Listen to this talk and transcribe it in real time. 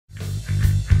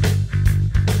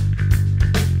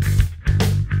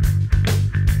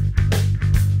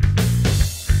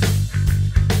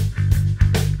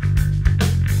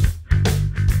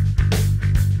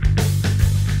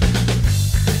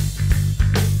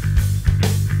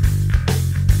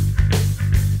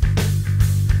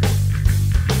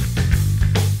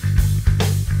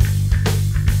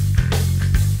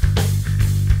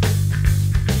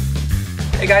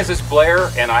guys, it's Blair,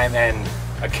 and I'm in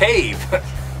a cave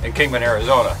in Kingman,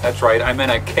 Arizona. That's right, I'm in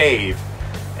a cave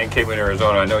in Kingman,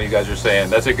 Arizona. I know you guys are saying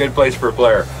that's a good place for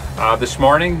Blair. This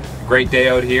morning, great day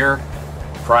out here.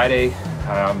 Friday,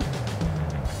 I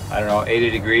don't know, 80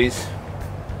 degrees,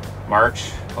 March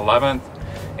 11th.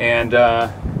 And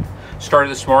started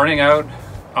this morning out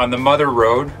on the Mother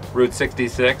Road, Route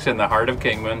 66 in the heart of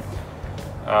Kingman.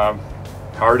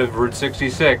 Heart of Route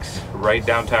 66, right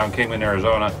downtown Kingman,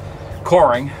 Arizona.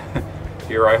 Coring.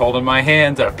 Here I hold in my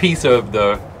hands a piece of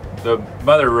the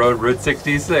Mother Road, Route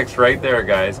 66, right there,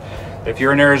 guys. If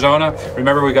you're in Arizona,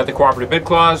 remember we got the cooperative bid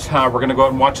clause. We're going to go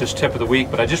out and watch this tip of the week,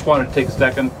 but I just wanted to take a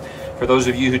second for those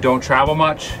of you who don't travel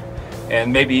much,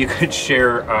 and maybe you could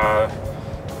share,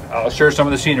 I'll share some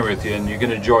of the scenery with you, and you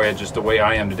can enjoy it just the way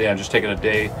I am today. I'm just taking a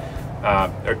day,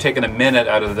 or taking a minute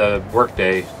out of the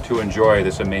workday to enjoy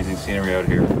this amazing scenery out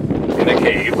here in a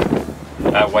cave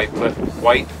at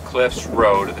White Cliffs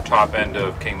Road at the top end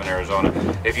of Kingman,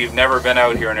 Arizona. If you've never been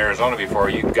out here in Arizona before,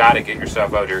 you got to get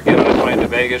yourself out here. Get on a plane to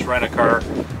Vegas, rent a car.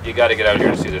 You got to get out here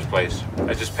and see this place.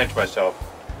 I just pinched myself.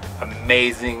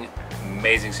 Amazing,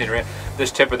 amazing scenery.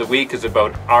 This tip of the week is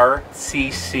about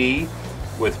RCC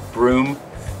with Broom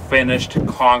Finished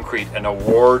Concrete, an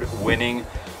award-winning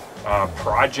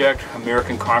project.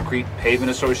 American Concrete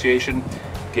Pavement Association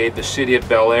gave the city of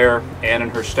Blair, Ann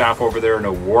and her staff over there, an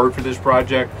award for this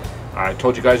project. I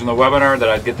told you guys in the webinar that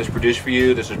I'd get this produced for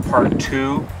you. This is part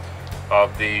 2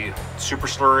 of the Super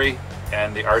Slurry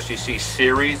and the RCC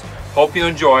series. Hope you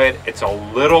enjoy it. It's a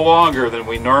little longer than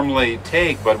we normally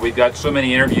take, but we've got so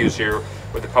many interviews here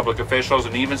with the public officials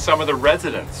and even some of the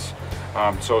residents.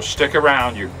 So stick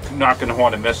around. You're not going to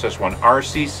want to miss this one.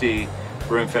 RCC,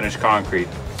 Broom Finished Concrete.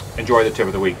 Enjoy the tip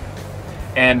of the week.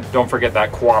 And don't forget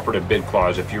that cooperative bid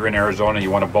clause. If you're in Arizona, you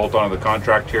want to bolt onto the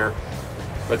contract here,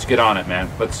 let's get on it, man.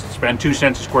 Let's spend 2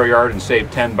 cents a square yard and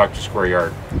save 10 bucks a square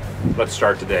yard. Let's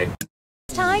start today.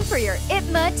 It's time for your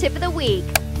IPMA Tip of the Week.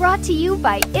 Brought to you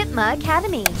by IPMA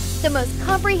Academy, the most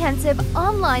comprehensive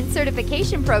online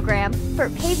certification program for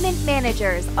pavement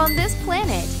managers on this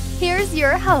planet. Here's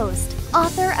your host,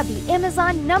 author of the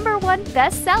Amazon #1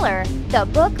 bestseller, The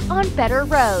Book on Better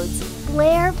Roads,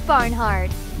 Blair Barnhart.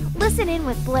 Listen in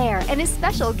with Blair and his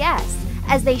special guests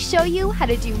as they show you how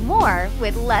to do more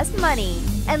with less money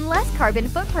and less carbon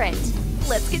footprint.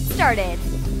 Let's get started.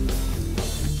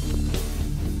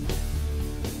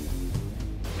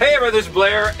 Hey everybody, this is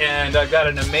Blair, and I've got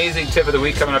an amazing tip of the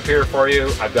week coming up here for you.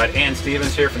 I've got Ann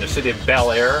Stevens here from the city of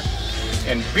Blair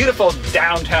in beautiful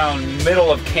downtown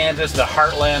middle of Kansas, the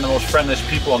heartland, the most friendliest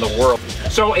people in the world.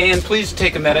 So Ann, please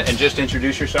take a minute and just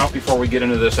introduce yourself before we get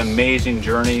into this amazing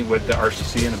journey with the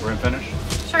RCC and the Broom Finish.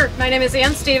 Sure. My name is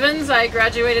Ann Stevens. I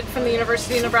graduated from the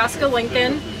University of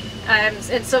Nebraska-Lincoln. I'm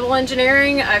in civil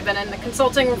engineering. I've been in the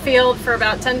consulting field for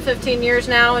about 10-15 years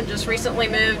now, and just recently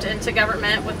moved into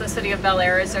government with the city of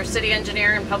Blair as their city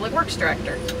engineer and public works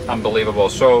director. Unbelievable.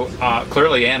 So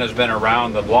clearly Ann has been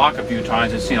around the block a few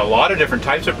times and seen a lot of different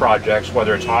types of projects,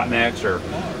 whether it's hot mix or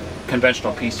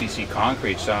conventional PCC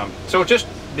concretes. So just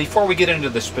before we get into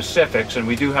the specifics, and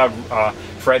we do have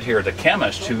Fred here, the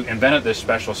chemist, who invented this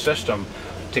special system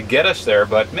to get us there,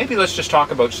 but maybe let's just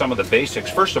talk about some of the basics.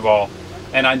 First of all,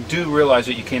 and I do realize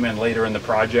that you came in later in the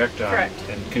project, Correct.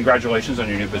 And congratulations on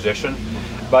your new position.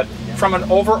 But from an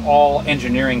overall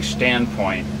engineering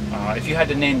standpoint, if you had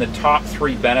to name the top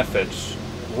 3 benefits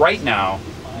right now,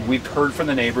 we've heard from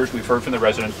the neighbors, we've heard from the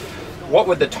residents, what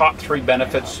would the top 3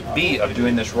 benefits be of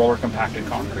doing this roller compacted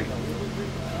concrete?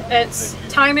 It's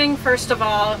timing, first of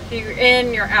all. You're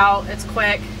in, you're out, it's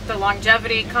quick. The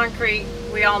longevity, concrete,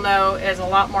 we all know, is a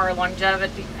lot more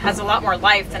longevity, has a lot more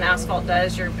life than asphalt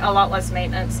does. You're a lot less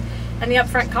maintenance. And the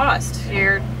upfront cost,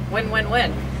 you're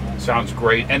win-win-win. Sounds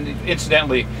great. And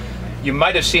incidentally, you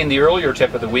might have seen the earlier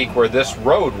tip of the week where this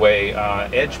roadway,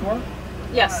 Edgemore?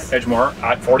 Yes. Edgemore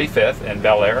at 45th in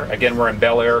Blair. Again, we're in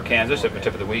Blair, Kansas at the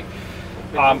tip of the week.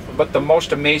 But the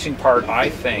most amazing part, I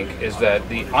think, is that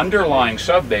the underlying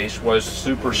subbase was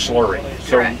super slurry.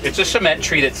 So Correct. It's a cement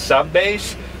treated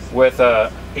subbase with a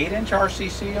 8-inch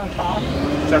RCC on top,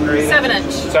 7 or 8 7-inch.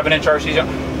 7-inch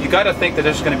RCC. You got to think that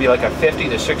this is going to be like a 50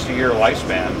 to 60 year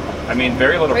lifespan. I mean,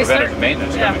 very little preventative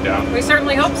maintenance coming down. We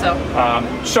certainly hope so.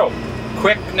 So,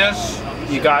 quickness.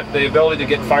 You got the ability to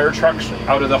get fire trucks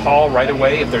out of the hall right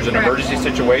away if there's an Correct. emergency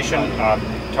situation.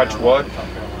 Touch wood.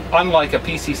 Unlike a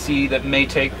PCC that may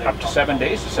take up to 7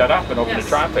 days to set up and open to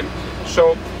traffic.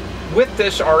 So with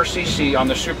this RCC on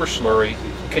the Super Slurry,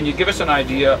 can you give us an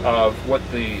idea of what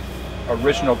the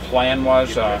original plan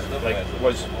was? Like,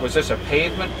 was this a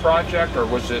pavement project, or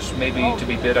was this maybe to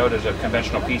be bid out as a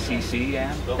conventional PCC?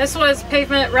 Ann? This was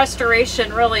pavement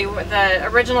restoration, really. The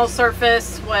original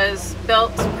surface was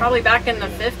built probably back in the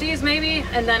 50s, maybe,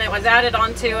 and then it was added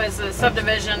onto as the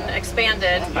subdivision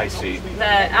expanded. I see. The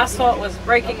asphalt was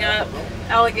breaking up,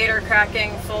 alligator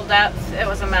cracking, full depth. It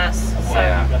was a mess. So.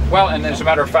 Yeah. Well, and as a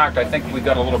matter of fact, I think we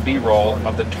got a little B-roll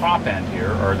of the top end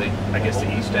here, or I guess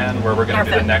the east end, where we're going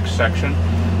to do the next section.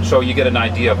 So you get an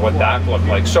idea of what that looked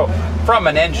like. So from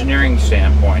an engineering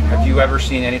standpoint, have you ever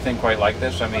seen anything quite like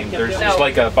this? I mean, there's just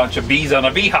like a bunch of bees on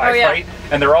a beehive, right?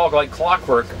 And they're all like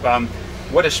clockwork.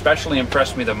 What especially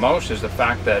impressed me the most is the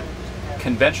fact that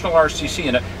conventional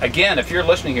RCC, and again, if you're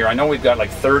listening here, I know we've got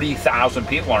like 30,000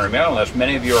 people on our mailing list.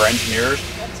 Many of you are engineers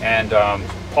and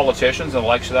politicians and the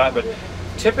likes of that, but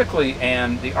typically,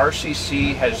 and the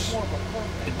RCC has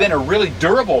been a really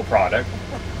durable product,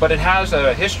 but it has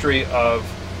a history of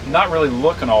not really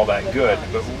looking all that good.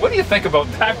 But what do you think about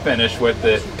that finish with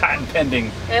the patent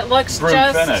pending It looks Broom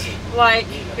just finish? like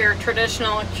your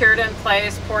traditional cured in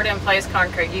place, poured in place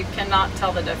concrete. You cannot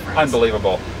tell the difference.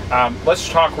 Unbelievable. Let's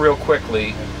talk real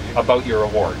quickly about your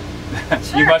award.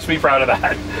 Sure. You must be proud of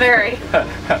that. Very.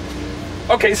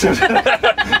 Okay, so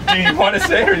do you want to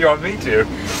say it or you want me to?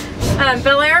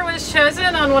 Blair was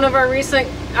chosen on one of our recent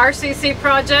RCC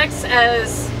projects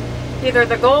as either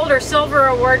the gold or silver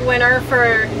award winner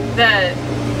for the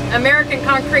American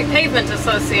Concrete Pavement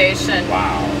Association.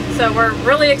 Wow. So we're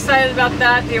really excited about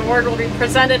that. The award will be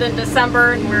presented in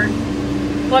December, and we're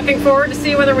looking forward to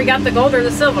see whether we got the gold or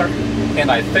the silver.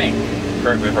 And I think,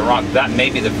 correct me if I'm wrong, that may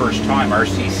be the first time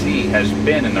RCC has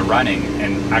been in the running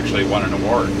and actually won an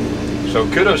award. So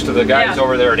kudos to the guys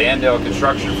over there at Andale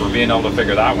Construction for being able to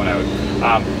figure that one out.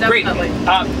 Definitely.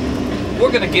 Great.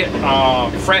 We're going to get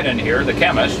Fred in here, the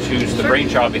chemist, who's the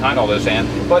brainchild behind all this, Ann.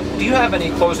 But do you have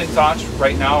any closing thoughts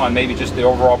right now on maybe just the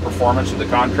overall performance of the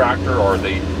contractor, or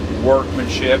the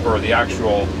workmanship, or the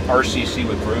actual RCC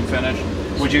with Broom finish?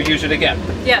 Would you use it again?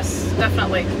 Yes,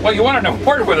 definitely. Well, you want an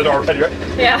award with it already,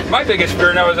 right? Yeah. My biggest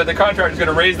fear now is that the contractor's going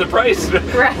to raise the price.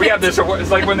 Right. We have this award.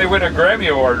 It's like when they win a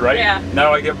Grammy Award, right? Yeah.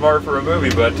 Now I get more for a movie,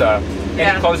 but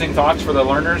any closing thoughts for the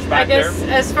learners back there? I guess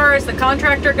as far as the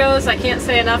contractor goes, I can't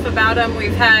say enough about them.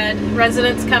 We've had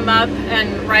residents come up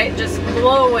and write just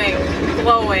glowing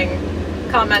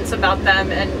comments about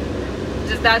them, and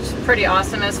just, that's pretty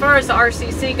awesome. As far as the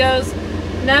RCC goes,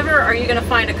 never are you going to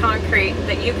find a concrete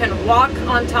that you can walk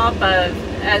on top of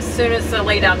as soon as the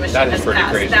laydown machine is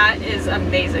passed. Crazy. That is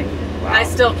amazing. Wow. I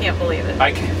still can't believe it.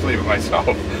 I can't believe it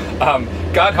myself.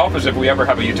 God help us if we ever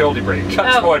have a utility break.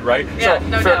 Touch wood, right? Yeah, so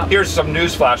no doubt. Here's some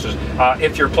news flashes.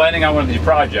 If you're planning on one of these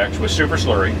projects with super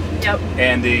slurry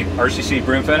and the RCC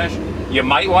Broom finish, you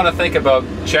might want to think about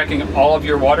checking all of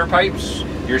your water pipes,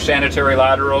 your sanitary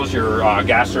laterals, your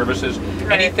gas services,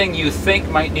 anything you think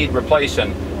might need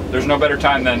replacing. There's no better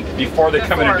time than before they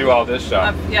come in and do all this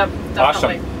stuff. Yep,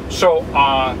 definitely. Awesome. So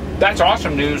that's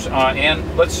awesome news.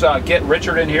 And let's get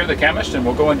Richard in here, the chemist, and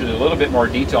we'll go into a little bit more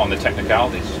detail on the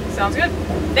technicalities. Sounds good.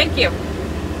 Thank you.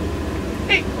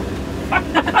 Hey.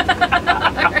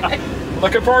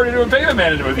 Looking forward to doing pavement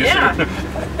management with you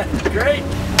soon. Great.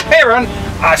 Hey everyone.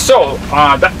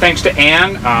 Thanks to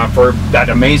Ann for that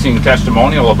amazing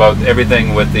testimonial about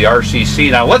everything with the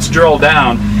RCC. Now let's drill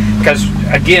down, because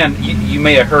again, you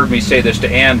may have heard me say this to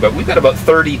Ann, but we've got about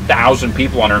 30,000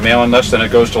 people on our mailing list, and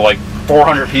it goes to like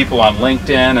 400 people on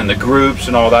LinkedIn and the groups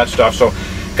and all that stuff. So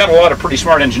got a lot of pretty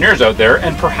smart engineers out there,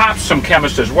 and perhaps some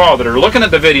chemists as well, that are looking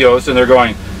at the videos and they're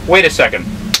going, wait a second,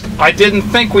 I didn't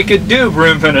think we could do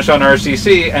Broom finish on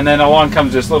RCC, and then along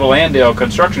comes this little Andale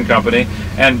construction company,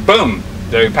 and boom,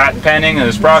 the patent pending and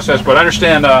this process. But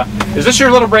understand, is this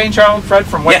your little brainchild, Fred,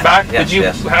 from way back? Did you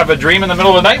have a dream in the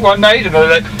middle of the night one night and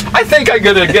I think I'm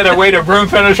going to get away to Broom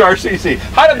finish RCC?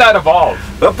 How did that evolve?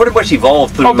 Well, pretty much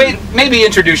evolved through... Oh, maybe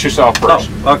introduce yourself first.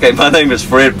 Oh, okay, my name is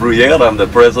Fred Bruyere. I'm the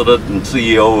president and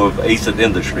CEO of ACID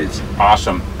Industries.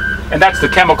 Awesome. And that's the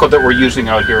chemical that we're using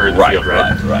out here in the field,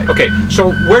 right? Right. Okay,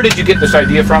 so where did you get this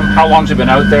idea from? How long's it been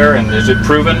out there, and is it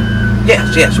proven?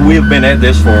 Yes, we've been at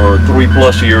this for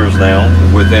 3+ years now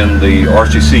within the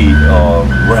RCC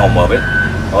realm of it.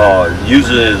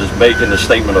 Using it as making a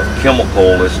statement of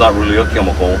chemical. It's not really a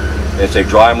chemical. It's a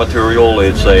dry material.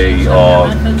 It's a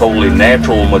totally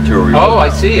natural material. Oh, I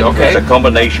see. Okay. It's a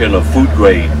combination of food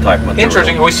grade type material.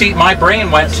 Interesting. We see my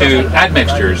brain went to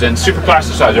admixtures and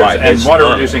superplasticizers and water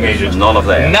reducing agents. None of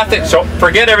that. Nothing. So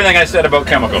forget everything I said about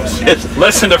chemicals.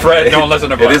 Listen to Fred. Don't listen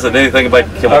to Blair. It isn't anything about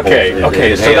chemicals.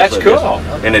 Okay. So that's cool.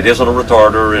 And it isn't a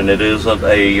retarder, and it isn't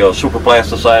a super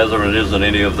plasticizer, and it isn't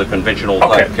any of the conventional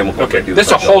type chemicals. Okay. This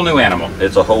is a whole new animal.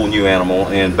 It's a whole new animal,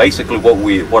 and basically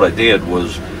what I did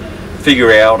was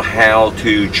figure out how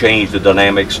to change the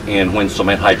dynamics in when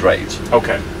cement hydrates.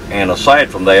 Okay. And aside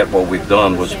from that, what we've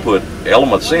done was put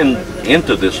elements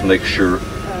into this mixture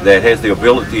that has the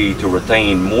ability to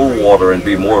retain more water and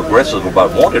be more aggressive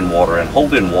about wanting water and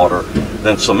holding water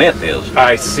than cement is.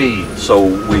 I see. So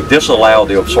we disallow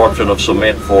the absorption of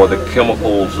cement for the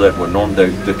chemicals that would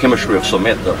the chemistry of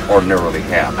cement that ordinarily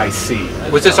have. I see.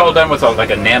 Was this all done with like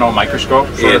a nano microscope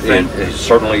sort of thing? It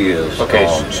certainly is. Okay,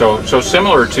 so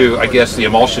similar to, I guess, the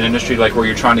emulsion industry, like where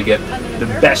you're trying to get the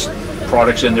best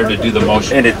products in there to do the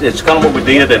most. And it's kind of what we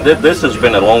did, and this has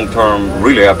been a long-term,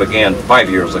 really I began 5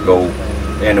 years ago,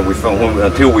 and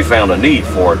until we found a need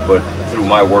for it, but through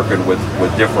my working with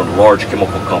different large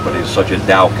chemical companies such as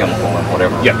Dow Chemical and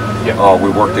whatever,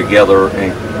 we worked together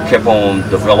and kept on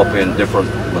developing different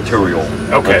material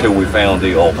until we found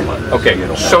the ultimate. Okay,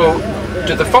 so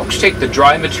do the folks take the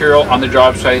dry material on the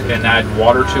job site and add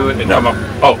water to it and come up?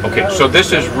 Oh, okay, so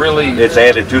this is really... It's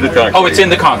added to the concrete. Oh, it's in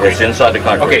the concrete. It's inside the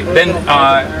concrete. Okay, then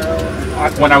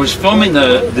when I was filming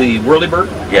the Whirlybird,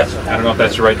 yes, I don't know if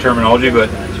that's the right terminology, but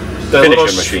the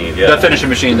finishing machine, the finishing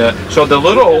machine. So the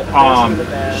little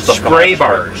spray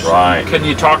bars. Right. Can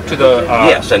you talk to the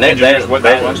yes, and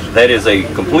that is a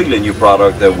completely new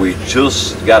product that we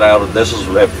just got out of. This is,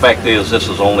 in fact, this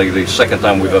is only the second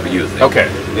time we've ever used it. Okay.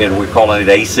 And we're calling it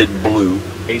Acid Blue.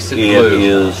 Acid Blue. It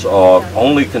is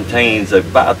only contains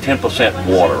about 10%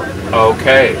 water.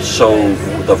 Okay. So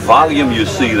the volume you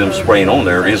see them spraying on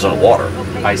there isn't water.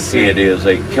 I see. It is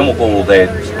a chemical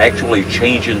that's actually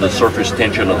changing the surface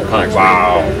tension of the concrete.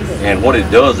 Wow. And what it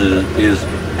does is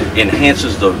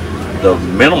enhances the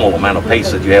minimal amount of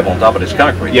paste that you have on top of this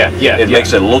concrete. It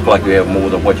makes it look like you have more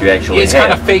than what you actually have. It's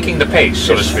kind of faking the paste,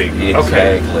 so to speak.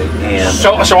 Exactly. Okay. And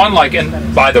so unlike,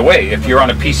 and by the way, if you're on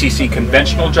a PCC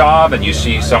conventional job and you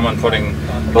see someone putting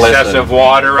excessive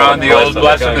water on the old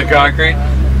bless of the concrete,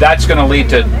 that's going to lead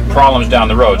to problems down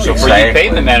the road. So for you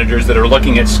pavement managers that are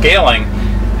looking at scaling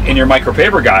in your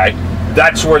micropaper guide,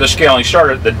 that's where the scaling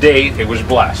started the day it was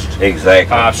blessed.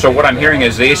 Exactly. So what I'm hearing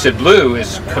is the Acid Blue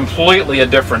is completely a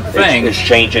different thing. It's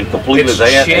changing completely.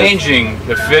 It's changing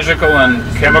the physical and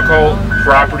chemical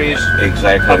properties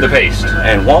of the paste.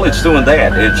 And while it's doing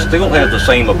that, it still has the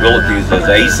same abilities as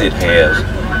acid has,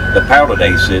 the powdered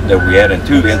acid that we add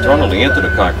internally into the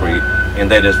concrete, and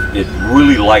that is, it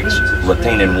really likes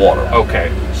retaining water.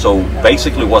 Okay. So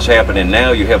basically what's happening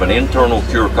now, you have an internal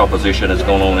cure composition that's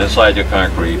going on inside your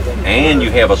concrete, and you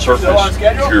have a surface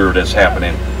cure that's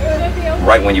happening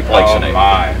right when you're placing it.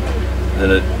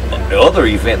 The other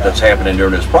event that's happening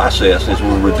during this process is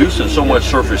we're reducing so much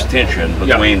surface tension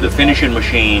between the finishing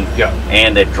machine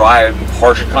and that dry,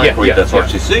 harsh concrete that's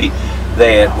RCC,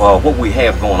 that what we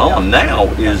have going on now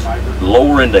is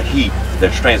lowering the heat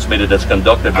that's transmitted, that's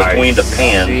conducted between the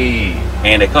pan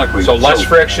and the concrete. So less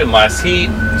friction, less heat,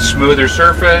 smoother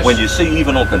surface. When you see,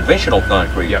 even on conventional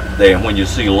concrete, when you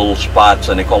see little spots,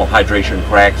 and they call them hydration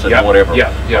cracks and whatever,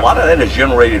 a lot of that is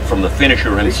generated from the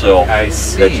finisher himself. I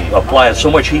see. That applies so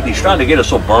much heat. He's trying to get it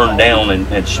so burned down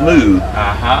and smooth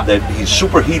that he's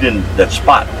superheating that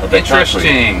spot of that concrete.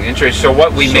 Interesting. So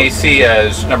what we may see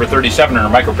as number 37 in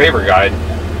our micropaper guide,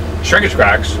 shrinkage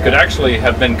cracks, could actually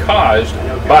have been caused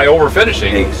by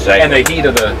overfinishing and the heat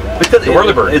of the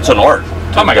Whirlybird. It's an art.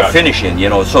 Oh my God. Finishing,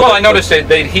 So well, I noticed that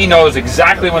he knows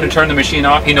exactly when to turn the machine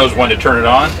off. He knows when to turn it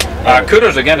on.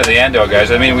 Kudos again to the Endo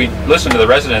guys. I mean, we listen to the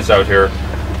residents out here.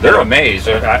 They're amazed.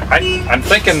 I'm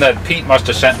thinking that Pete must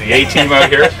have sent the A-team out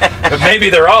here, but maybe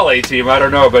they're all A-team. I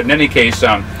don't know. But in any case,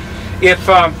 if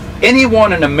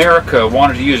anyone in America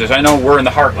wanted to use this, I know we're in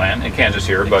the heartland in Kansas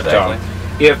here, but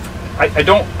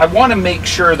I want to make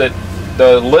sure that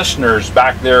the listeners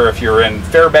back there, if you're in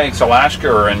Fairbanks,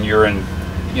 Alaska, or you're in,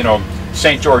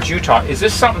 St. George, Utah, is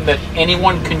this something that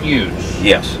anyone can use?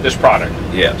 Yes. This product?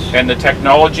 Yes. And the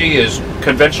technology is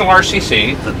conventional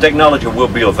RCC? The technology will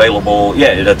be available.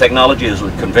 Yeah, the technology is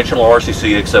conventional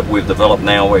RCC, except we've developed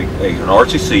now an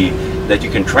RCC that you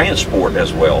can transport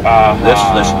as well.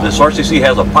 This RCC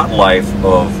has a pot life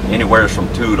of anywhere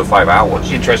from 2 to 5 hours.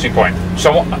 Interesting point.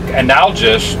 So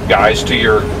analogous, guys, to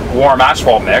your warm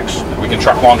asphalt mix, we can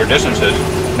truck longer distances.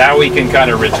 now we can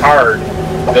kind of retard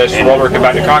this roller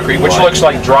compacted concrete, which looks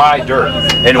like dry dirt.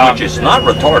 And which is not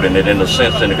retarding it in the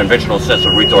sense, in the conventional sense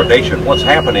of retardation. What's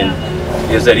happening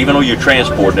is that even though you're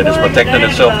transporting it, it's protecting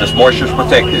itself, this moisture is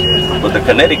protected, but the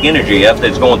kinetic energy after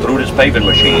it's going through this paving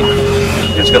machine,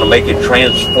 it's going to make it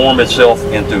transform itself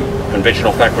into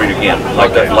conventional concrete again,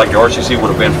 like the RCC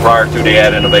would have been prior to the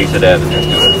add invasive additives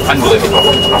to it. Unbelievable.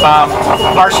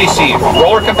 RCC,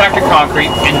 roller compacted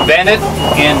concrete, invented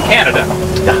in Canada.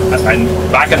 And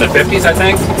back in the 50s, I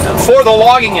think, for the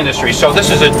logging industry. So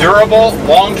this is a durable,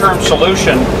 long-term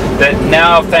solution that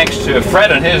now, thanks to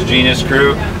Fred and his genius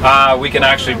crew, we can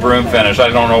actually broom finish. I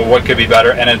don't know what could be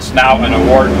better, and it's now an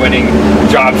award-winning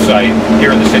job site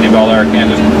here in the city of Blair,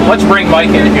 Kansas. Let's bring Mike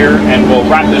in here, and we'll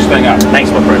wrap this thing up. Thanks,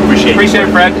 my friend. Appreciate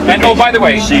it, Fred. And oh, by the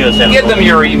way, give them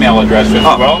your email address as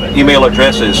well. Email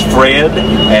address is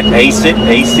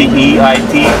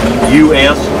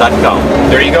fred@aceitus.com.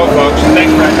 There you go, folks.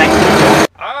 Thanks, Fred. Thanks.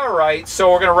 All right, so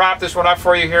we're going to wrap this one up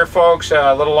for you here, folks.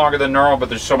 A little longer than normal, but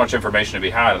there's so much information to be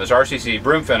had on this RCC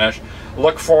broom finish.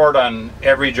 Look for it on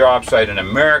every job site in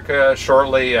America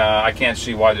shortly. I can't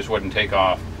see why this wouldn't take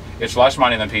off. It's less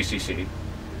money than PCC.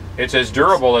 It's as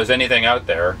durable as anything out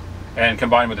there, and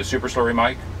combined with the super slurry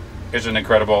mic, is an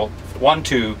incredible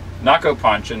 1-2 knockout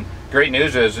punch. And great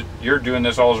news is you're doing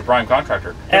this all as a prime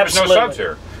contractor. There's no subs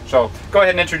here. So go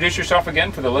ahead and introduce yourself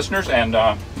again for the listeners, and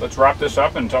let's wrap this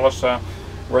up and tell us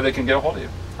where they can get a hold of you.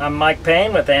 I'm Mike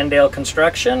Payne with Andale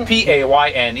Construction.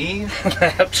 P-A-Y-N-E.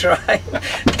 That's right.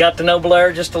 Got to know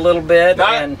Blair just a little bit.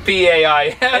 Not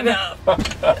P-A-I-N.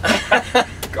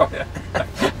 Go ahead.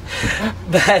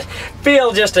 But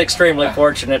feel just extremely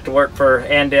fortunate to work for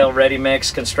Andale Ready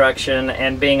Mix Construction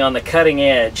and being on the cutting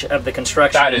edge of the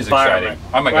construction environment.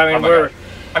 Exciting. Oh my God.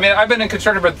 I mean, I've been in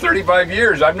construction for 35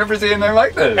 years. I've never seen anything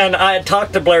like this. And I had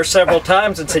talked to Blair several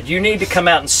times and said, you need to come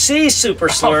out and see Super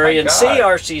Slurry and see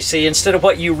RCC instead of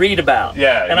what you read about.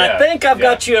 And I think I've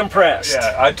got you impressed.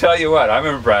 Yeah, I tell you what, I'm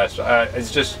impressed.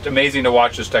 It's just amazing to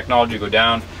watch this technology go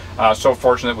down. So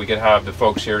fortunate we could have the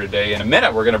folks here today. In a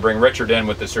minute, we're going to bring Richard in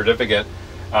with the certificate.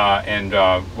 And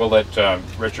we'll let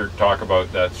Richard talk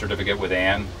about that certificate with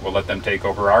Ann. We'll let them take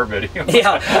over our video.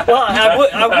 Yeah, well, I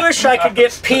wish I could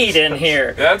get Pete in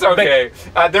here. That's okay.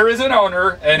 There is an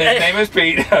owner, and his name is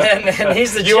Pete. and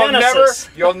he's the genesis.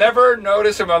 You'll never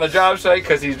notice him on the job site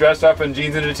because he's dressed up in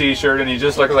jeans and a t-shirt, and he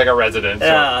just looks like a resident. So,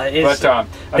 yeah,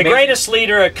 the greatest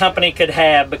leader a company could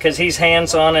have, because he's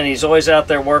hands-on and he's always out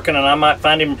there working, and I might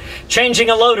find him changing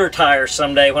a loader tire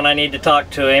someday when I need to talk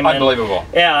to him. Unbelievable.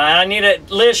 And, yeah, I need a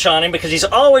on him because he's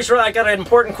always right. I got an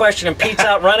important question, and Pete's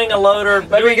out running a loader.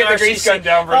 Let me get the grease gun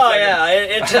down for a second. Yeah,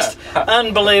 it's just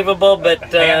unbelievable. But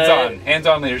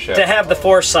hands-on leadership. To have the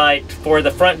foresight for the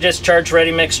front discharge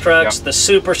ready mix trucks, the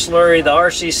super slurry, the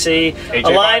RCC,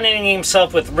 aligning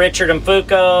himself with Richard and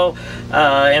Fuco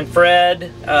and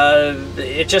Fred.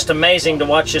 It's just amazing to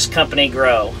watch this company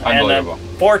grow. Unbelievable. And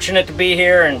I'm fortunate to be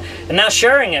here and now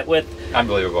sharing it with.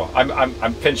 Unbelievable.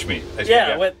 I'm pinch me.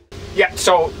 Yeah.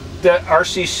 So the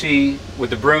RCC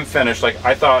with the broom finish, like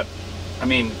I thought, I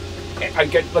mean,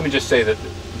 let me just say that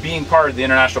being part of the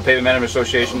International Pavement Management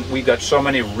Association, we've got so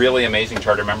many really amazing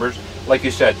charter members. Like you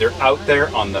said, they're out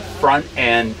there on the front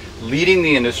end, leading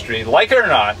the industry. Like it or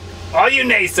not, all you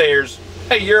naysayers,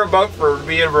 hey, you're about to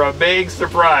be in for a big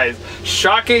surprise.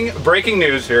 Shocking breaking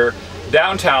news here.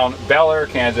 Downtown Blair,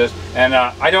 Kansas, and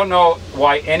I don't know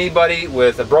why anybody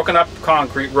with broken up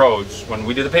concrete roads, when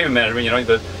we do the pavement management, you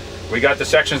know, we got the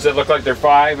sections that look like they're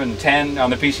 5 and 10 on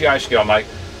the PCI scale. I'm like,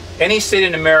 any state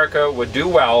in America would do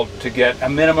well to get a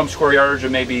minimum square yardage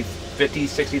of maybe 50,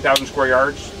 60,000 square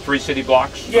yards, 3 city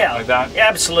blocks, like that.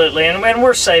 Absolutely, and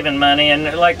we're saving money,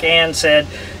 and like Ann said,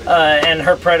 and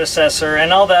her predecessor,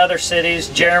 and all the other cities,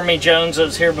 Jeremy Jones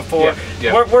was here before,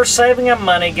 we're saving them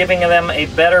money, giving them a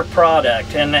better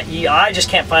product, and I just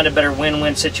can't find a better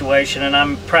win-win situation, and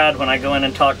I'm proud when I go in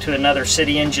and talk to another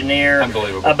city engineer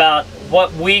about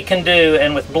what we can do,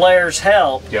 and with Blair's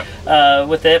help,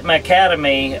 with the IPMA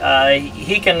Academy,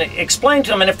 he can explain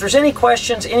to them, and if there's any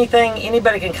questions, anything,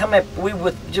 anybody can come up,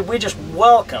 we just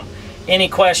welcome any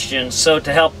questions, so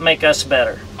to help make us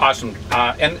better. Awesome.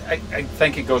 And I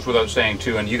think it goes without saying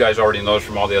too, and you guys already know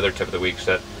from all the other tip of the weeks,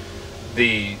 that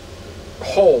the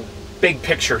whole big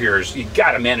picture here is you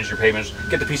got to manage your pavements,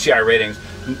 get the PCI ratings,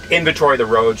 inventory the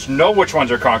roads, know which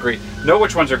ones are concrete, know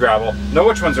which ones are gravel, know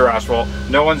which ones are asphalt,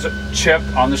 know one's chip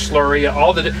on the slurry,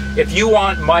 if you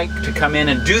want Mike to come in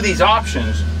and do these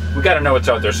options, we got to know what's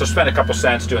out there. So spend a couple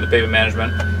cents doing the pavement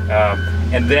management,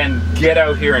 and then get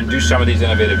out here and do some of these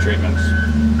innovative treatments.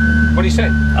 What do you say?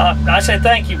 I say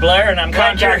thank you, Blair, and I'm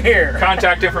glad you're here.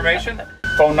 Contact information,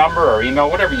 phone number or email,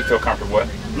 whatever you feel comfortable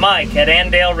with. Mike at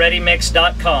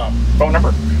AndaleReadyMix.com. Phone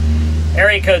number?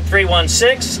 Area code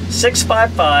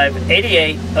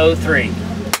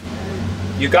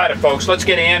 316-655-8803. You got it, folks. Let's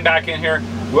get Ann back in here.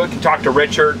 We can talk to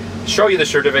Richard, show you the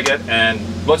certificate, and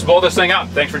let's blow this thing up.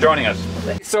 Thanks for joining us.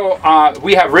 So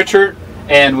we have Richard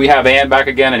and we have Ann back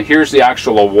again, and here's the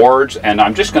actual awards. And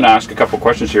I'm just going to ask a couple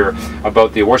questions here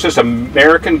about the awards. This is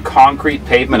American Concrete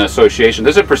Pavement Association.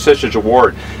 This is a prestigious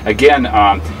award. Again,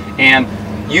 and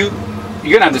you're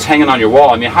going to have this hanging on your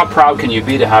wall. I mean, how proud can you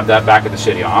be to have that back at the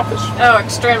city office? Oh,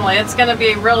 extremely. It's going to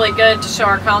be really good to show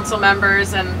our council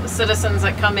members and the citizens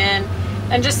that come in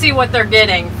and just see what they're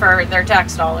getting for their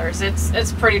tax dollars.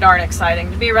 It's pretty darn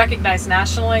exciting. To be recognized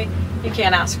nationally, you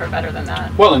can't ask for better than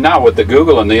that. Well, and now with the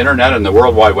Google and the internet and the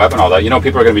World Wide Web and all that, you know,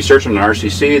 people are going to be searching on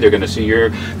RCC. They're going to see they're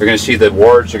going to see the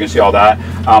awards. They're going to see all that.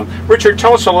 Richard,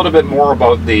 tell us a little bit more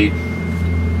about the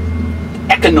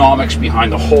economics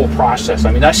behind the whole process.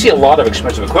 I mean, I see a lot of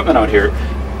expensive equipment out here,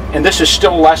 and this is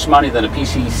still less money than a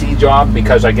PCC job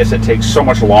because I guess it takes so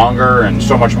much longer and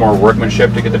so much more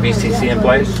workmanship to get the PCC in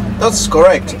place. That's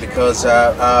correct, because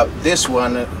this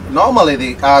one, normally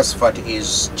the asphalt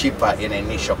is cheaper in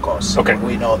initial cost. Okay.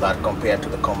 We know that compared to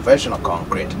the conventional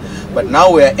concrete. But now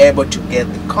we are able to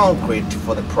get the concrete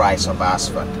for the price of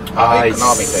asphalt. I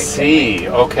see.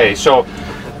 Okay, so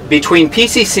between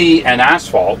PCC and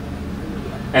asphalt,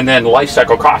 and then life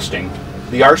cycle costing,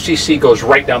 the RCC goes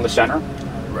right down the center?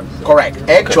 Correct.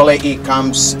 Actually, it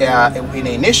comes in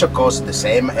initial cost the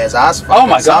same as asphalt. Oh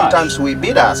my God! Sometimes we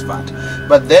beat asphalt,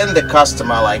 but then the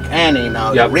customer, like Annie,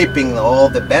 now reaping all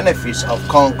the benefits of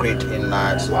concrete in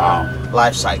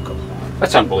life cycle.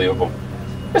 That's unbelievable.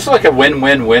 It's like a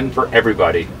win-win-win for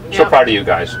everybody. So proud of you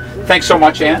guys. Thanks so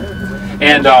much, Ann.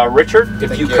 And Richard,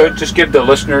 if you could just give the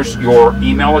listeners your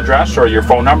email address or your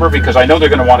phone number, because I know they're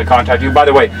going to want to contact you. By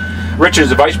the way, Richard is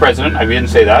the vice president, I didn't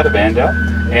say that, of Andale,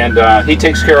 and he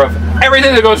takes care of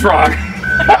everything that goes wrong.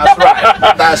 That's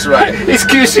right. That's right. He's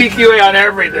QC/QA on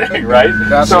everything, right?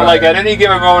 That's so right. like at any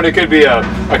given moment, it could be a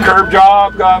curb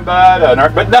job gone bad,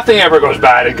 but nothing ever goes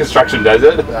bad in construction, does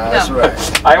it? That's right.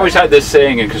 I always had this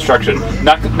saying in construction: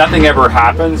 nothing ever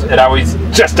happens; it always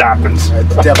just happens. It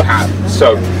never happens.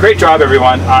 So great job,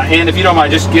 everyone. And if you don't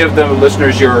mind, just give the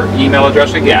listeners your email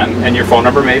address again and your phone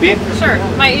number, maybe. Sure.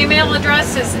 My email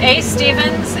address is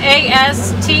astevens,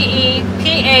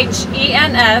 ASTEPHENS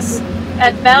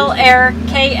at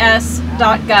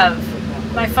bellairks.gov.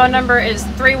 My phone number is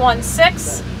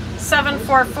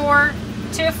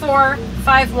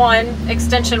 316-744-2451,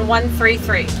 extension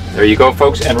 133. There you go,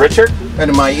 folks. And Richard?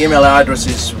 And my email address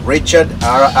is Richard,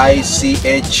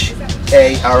 RICHARD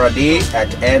at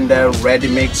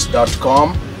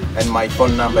AndaleReadyMix.com, and my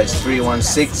phone number is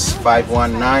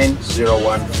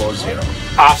 316-519-0140.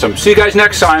 Awesome. See you guys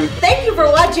next time. Thank you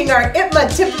for watching our IPMA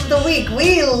Tip of the Week.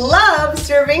 We love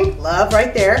serving, love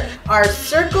right there, our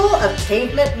circle of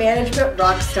pavement management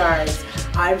rock stars.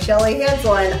 I'm Shelley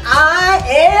Hansel, and I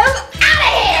am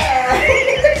out of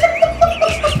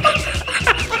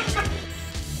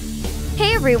here!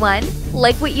 Hey everyone,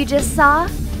 like what you just saw?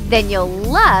 Then you'll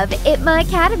love IPMA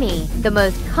Academy, the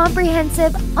most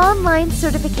comprehensive online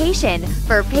certification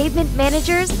for pavement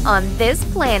managers on this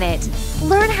planet.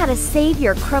 Learn how to save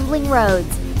your crumbling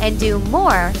roads and do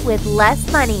more with less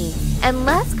money and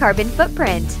less carbon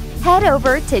footprint. Head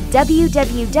over to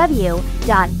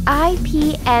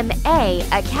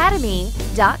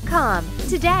www.ipmaacademy.com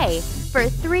today for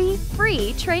 3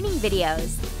 free training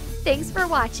videos. Thanks for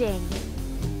watching.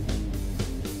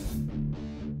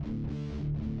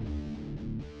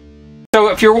 So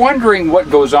if you're wondering what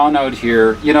goes on out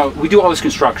here, you know, we do all this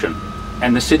construction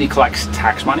and the city collects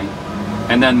tax money,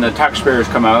 and then the taxpayers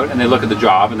come out and they look at the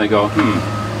job and they go,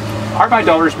 are my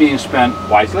dollars being spent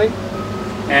wisely?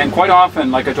 And quite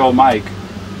often, like I told Mike,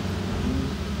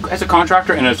 as a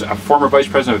contractor and as a former vice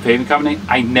president of a paving company,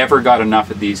 I never got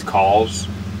enough of these calls,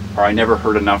 or I never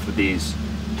heard enough of these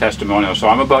testimonials. So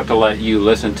I'm about to let you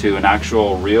listen to an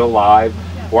actual real live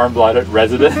warm-blooded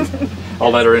resident.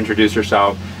 I'll let her introduce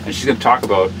herself, and she's going to talk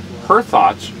about her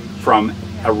thoughts from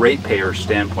a ratepayer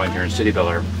standpoint here in City of Bel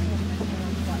Air.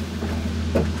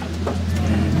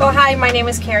 Well, hi, my name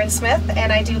is Karen Smith,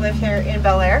 and I do live here in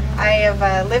Bel Air. I have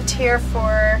lived here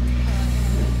for,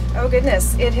 oh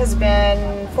goodness, it has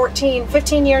been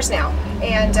 15 years now.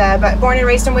 And but born and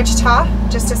raised in Wichita,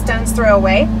 just a stone's throw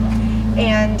away.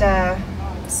 And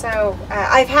so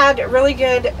I've had a really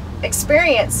good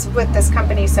experience with this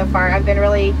company so far. I've been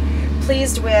really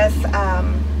pleased with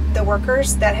the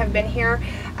workers that have been here.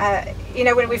 You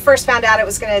know, when we first found out it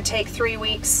was going to take 3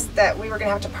 weeks, that we were going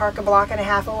to have to park a block and a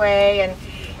half away, and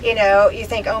you know, you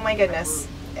think, oh my goodness.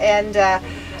 And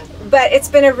but it's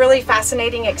been a really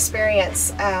fascinating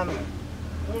experience.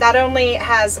 Not only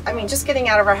has, I mean, just getting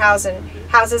out of our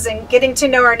houses and getting to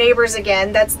know our neighbors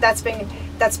again, that's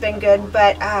been good,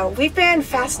 but we've been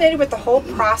fascinated with the whole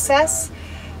process.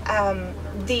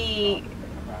 The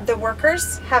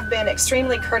workers have been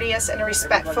extremely courteous and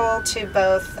respectful to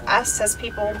both us as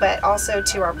people, but also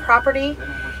to our property,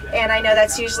 and I know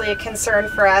that's usually a concern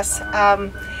for us.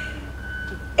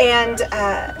 And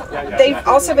they've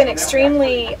also been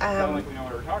extremely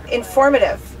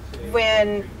informative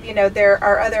when, you know, there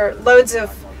are other loads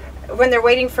of, when they're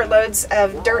waiting for loads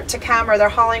of dirt to come or they're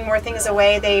hauling more things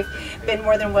away, they've been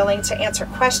more than willing to answer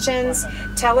questions,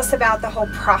 tell us about the whole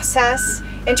process,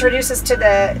 introduce us to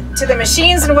the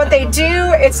machines and what they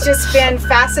do. It's just been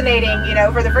fascinating, you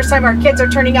know, for the first time our kids are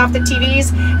turning off the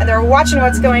TVs and they're watching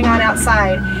what's going on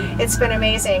outside. It's been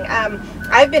amazing.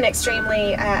 I've been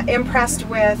extremely impressed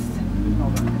with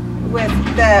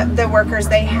the workers.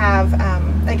 They have,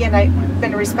 again, I've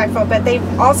been respectful, but they've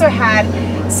also had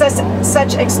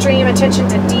such extreme attention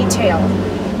to detail,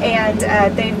 and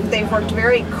they've worked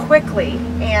very quickly,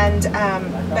 and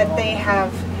but they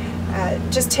have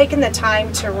just taken the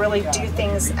time to really do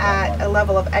things at a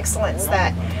level of excellence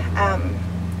that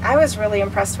I was really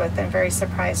impressed with and very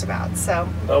surprised about. So,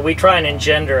 well, we try and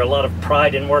engender a lot of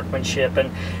pride in workmanship,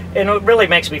 and it really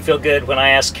makes me feel good when I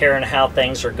ask Karen how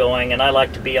things are going, and I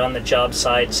like to be on the job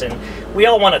sites, and we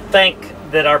all want to thank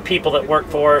that our people that work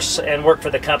for us and work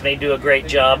for the company do a great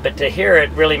job, but to hear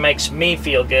it really makes me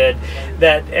feel good.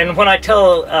 That, and when I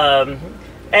tell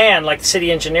Ann, like the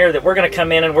city engineer, that we're going to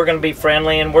come in and we're going to be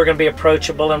friendly and we're going to be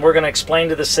approachable and we're going to explain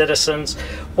to the citizens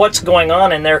what's going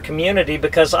on in their community,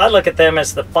 because I look at them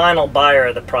as the final buyer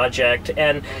of the project.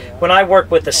 And when I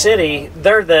work with the city,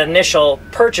 they're the initial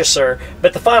purchaser,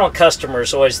 but the final customer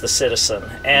is always the citizen.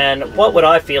 And what would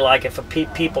I feel like if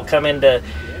people come into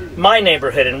my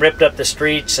neighborhood and ripped up the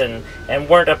streets and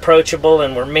weren't approachable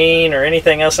and were mean or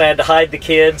anything else? I had to hide the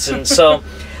kids, and so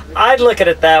I'd look at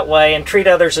it that way and treat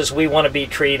others as we want to be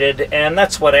treated, and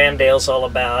that's what Andale's all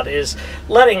about, is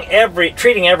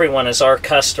treating everyone as our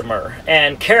customer.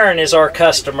 And Karen is our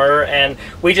customer, and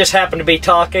we just happened to be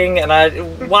talking, and I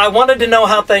wanted to know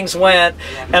how things went,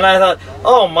 and I thought,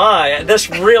 oh my, this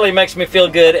really makes me feel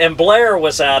good. And Blair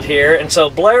was out here, and so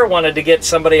Blair wanted to get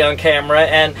somebody on camera,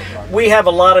 and we have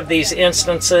a lot of these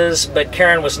instances, but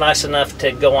Karen was nice enough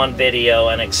to go on video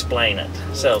and explain it.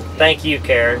 So thank you,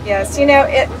 Karen. Yes, you know,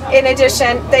 in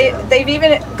addition, they've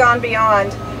even gone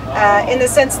beyond in the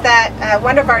sense that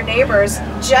one of our neighbors,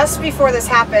 just before this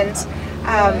happened,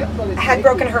 had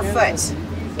broken her foot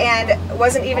and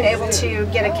wasn't even able to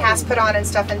get a cast put on and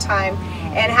stuff in time,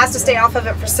 and has to stay off of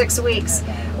it for 6 weeks.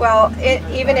 Well,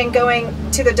 even in going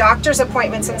to the doctor's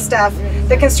appointments and stuff,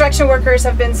 the construction workers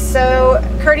have been so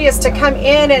courteous to come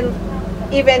in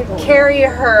and even carry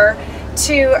her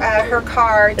to her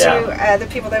car, to the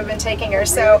people that have been taking her.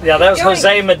 So yeah, that was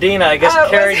Jose Medina, I guess,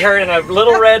 carried her in a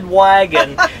little red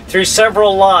wagon through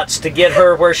several lots to get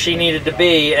her where she needed to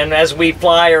be. And as we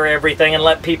fly her everything and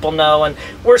let people know, and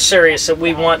we're serious that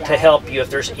we want to help you if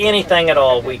there's anything at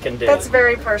all we can do. That's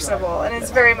very personable, and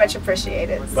it's very much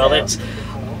appreciated. Well,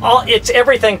 so it's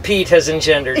everything Pete has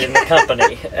engendered in the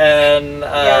company,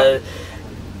 and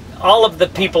all of the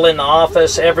people in the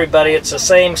office, everybody, it's the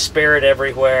same spirit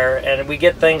everywhere, and we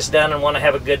get things done and want to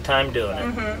have a good time doing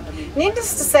it.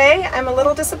 Needless to say, I'm a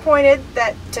little disappointed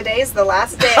that today's the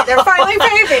last day. They're finally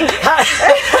paving.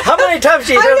 How many times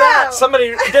do you hear that?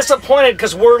 Somebody disappointed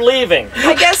because we're leaving.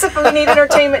 I guess if we need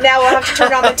entertainment now, we'll have to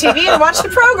turn on the TV and watch the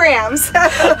programs.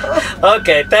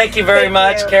 Okay, thank you very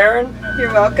much, Karen.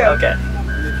 You're welcome. Okay,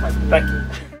 thank you.